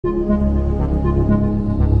Hey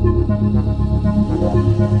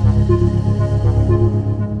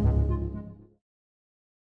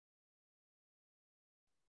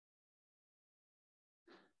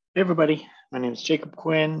everybody, my name is Jacob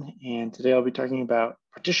Quinn, and today I'll be talking about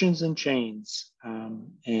partitions and chains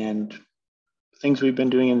and things we've been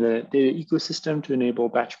doing in the data ecosystem to enable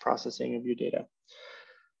batch processing of your data.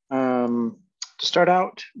 To start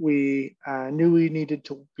out, we knew we needed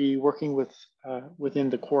to be working with within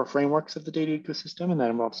the core frameworks of the data ecosystem, and that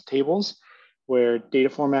involves tables, where data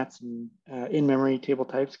formats and in-memory table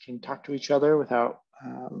types can talk to each other without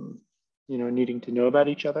needing to know about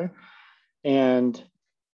each other. And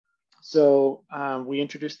so we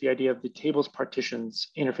introduced the idea of the tables partitions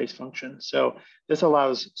interface function. So this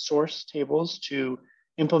allows source tables to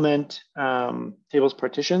implement tables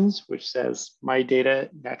partitions, which says my data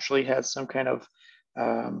naturally has some kind of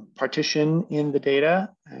partition in the data,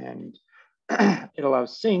 and it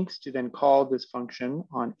allows sinks to then call this function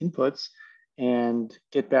on inputs and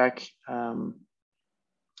get back,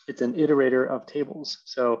 it's an iterator of tables.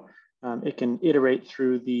 So it can iterate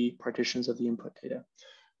through the partitions of the input data.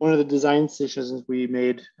 One of the design decisions we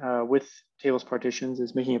made with tables partitions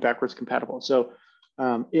is making it backwards compatible. So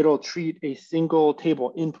it'll treat a single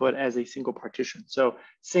table input as a single partition. So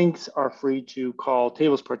sinks are free to call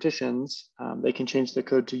tables partitions. They can change the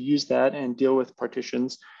code to use that and deal with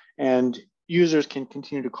partitions. And users can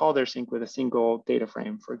continue to call their sink with a single data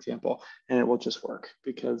frame, for example, and it will just work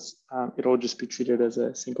because it'll just be treated as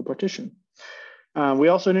a single partition. We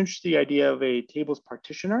also introduced the idea of a tables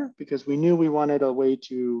partitioner because we knew we wanted a way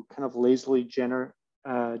to kind of lazily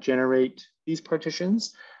generate these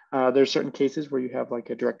partitions. There's certain cases where you have like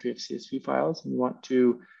a directory of CSV files and you want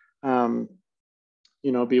to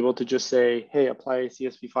be able to just say, hey, apply a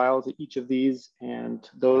CSV file to each of these, and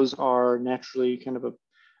those are naturally kind of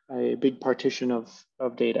a big partition of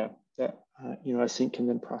data that a sink can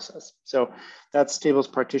then process. So that's tables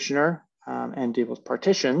partitioner and tables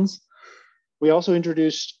partitions. We also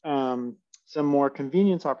introduced some more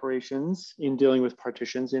convenience operations in dealing with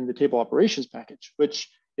partitions in the table operations package, which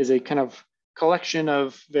is a kind of collection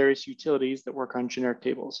of various utilities that work on generic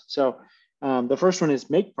tables. So the first one is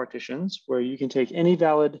make partitions, where you can take any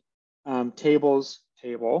valid tables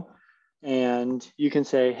table, and you can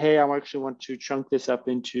say, hey, I actually want to chunk this up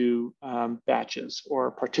into batches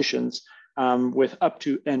or partitions with up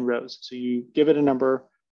to n rows. So you give it a number,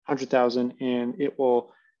 100,000, and it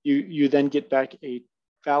will, you then get back a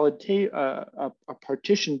valid a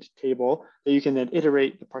partitioned table that you can then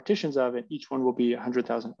iterate the partitions of, and each one will be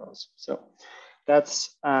 100,000 rows. So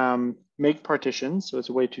that's make partitions. So it's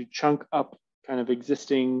a way to chunk up kind of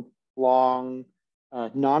existing long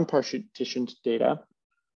non-partitioned data.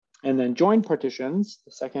 And then join partitions,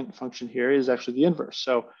 the second function here is actually the inverse.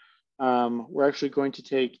 So we're actually going to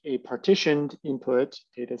take a partitioned input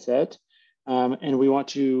data set, and we want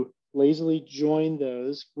to lazily join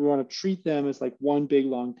those. We want to treat them as like one big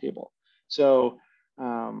long table. So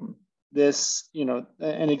this,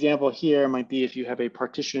 an example here might be if you have a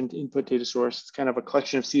partitioned input data source, it's kind of a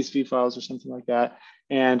collection of CSV files or something like that.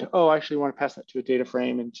 And, I actually want to pass that to a data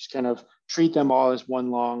frame and just kind of treat them all as one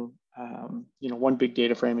long, one big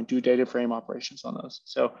data frame and do data frame operations on those.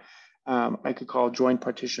 So I could call join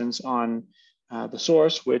partitions on the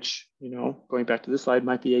source, which, going back to this slide,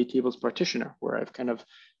 might be a tables partitioner, where I've kind of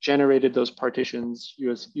generated those partitions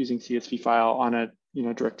using CSV file on a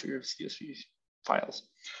directory of CSV files.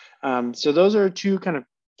 So those are two kind of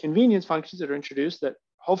convenience functions that are introduced that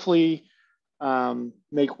hopefully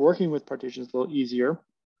make working with partitions a little easier.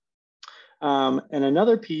 And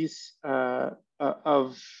another piece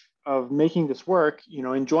of making this work,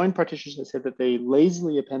 in join partitions, I said that they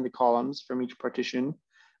lazily append the columns from each partition.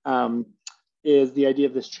 Is the idea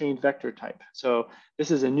of this chained vector type. So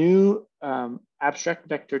this is a new abstract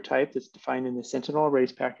vector type that's defined in the Sentinel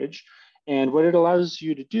arrays package. And what it allows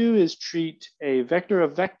you to do is treat a vector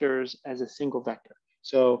of vectors as a single vector.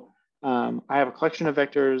 So I have a collection of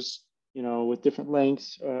vectors, with different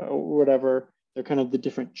lengths or whatever. They're kind of the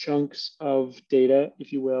different chunks of data,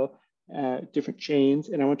 if you will, different chains.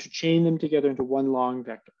 And I want to chain them together into one long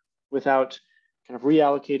vector without kind of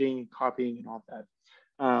reallocating and copying and all that.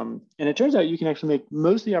 And it turns out you can actually make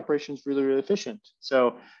most of the operations really, really efficient.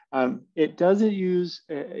 So it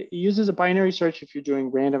uses a binary search if you're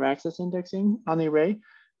doing random access indexing on the array.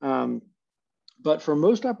 But for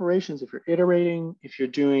most operations, if you're iterating, if you're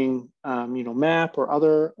doing map or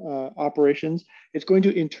other operations, it's going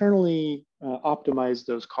to internally optimize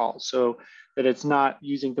those calls so that it's not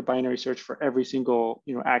using the binary search for every single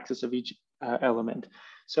access of each element.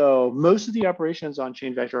 So most of the operations on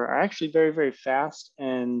ChainedVector are actually very, very fast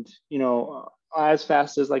and as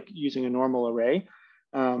fast as like using a normal array.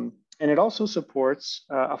 And it also supports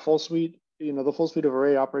a full suite, the full suite of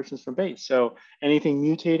array operations from base. So anything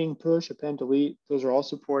mutating, push, append, delete, those are all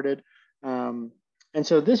supported. And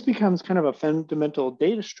so this becomes kind of a fundamental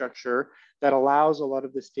data structure that allows a lot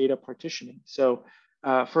of this data partitioning. So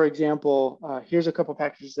for example, here's a couple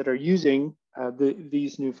packages that are using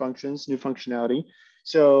these new functions, new functionality.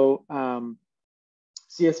 So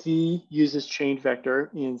CSV uses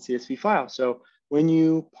ChainedVector in CSV file. So when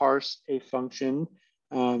you parse a function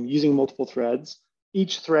using multiple threads,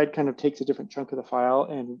 each thread kind of takes a different chunk of the file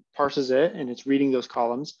and parses it, and it's reading those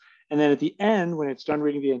columns. And then at the end, when it's done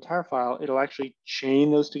reading the entire file, it'll actually chain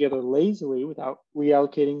those together lazily without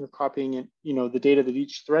reallocating or copying it, the data that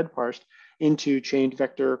each thread parsed into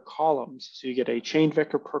ChainedVector columns. So you get a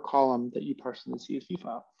ChainedVector per column that you parse in the CSV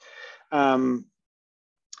file.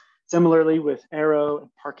 Similarly with Arrow, and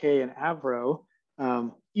Parquet, and Avro,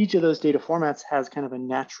 each of those data formats has kind of a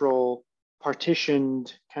natural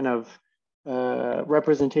partitioned kind of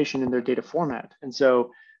representation in their data format. And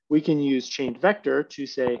so we can use ChainedVector to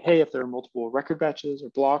say, hey, if there are multiple record batches or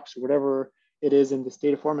blocks or whatever it is in this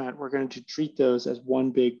data format, we're going to treat those as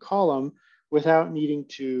one big column without needing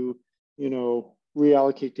to,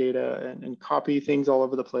 reallocate data and copy things all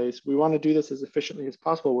over the place. We want to do this as efficiently as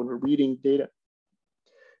possible when we're reading data.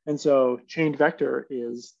 And so ChainedVector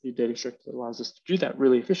is the data structure that allows us to do that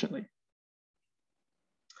really efficiently.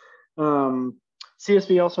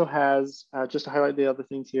 CSV also has, just to highlight the other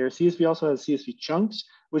things here, CSV also has CSV chunks,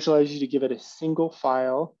 which allows you to give it a single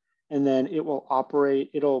file, and then it will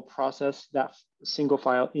it'll process that single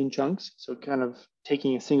file in chunks. So kind of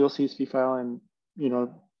taking a single CSV file and,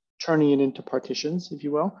 turning it into partitions, if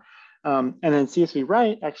you will. And then CSV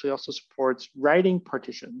write actually also supports writing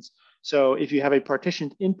partitions. So if you have a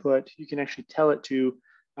partitioned input, you can actually tell it to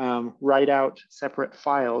write out separate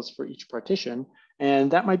files for each partition.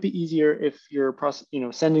 And that might be easier if you're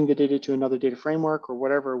sending the data to another data framework or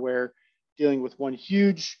whatever, where dealing with one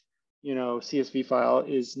huge CSV file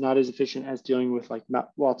is not as efficient as dealing with like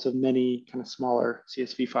lots of many kind of smaller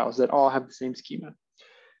CSV files that all have the same schema.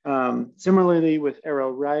 Similarly with Arrow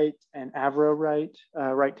write and Avro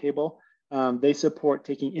write table, they support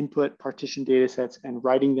taking input partition data sets and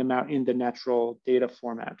writing them out in the natural data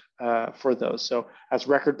format for those. So as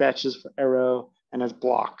record batches for Arrow and as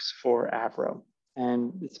blocks for Avro.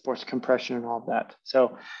 And it supports compression and all of that.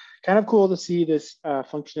 So kind of cool to see this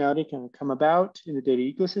functionality kind of come about in the data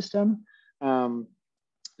ecosystem.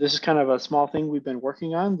 This is kind of a small thing we've been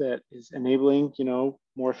working on that is enabling,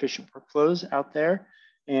 more efficient workflows out there.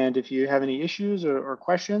 And if you have any issues or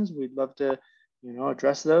questions, we'd love to,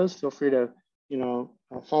 address those. Feel free to,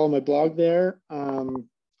 follow my blog there.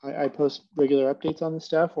 I post regular updates on this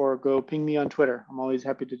stuff, or go ping me on Twitter. I'm always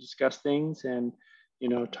happy to discuss things and,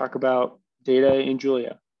 talk about data in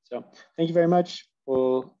Julia. So thank you very much.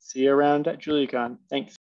 We'll see you around at JuliaCon. Thanks.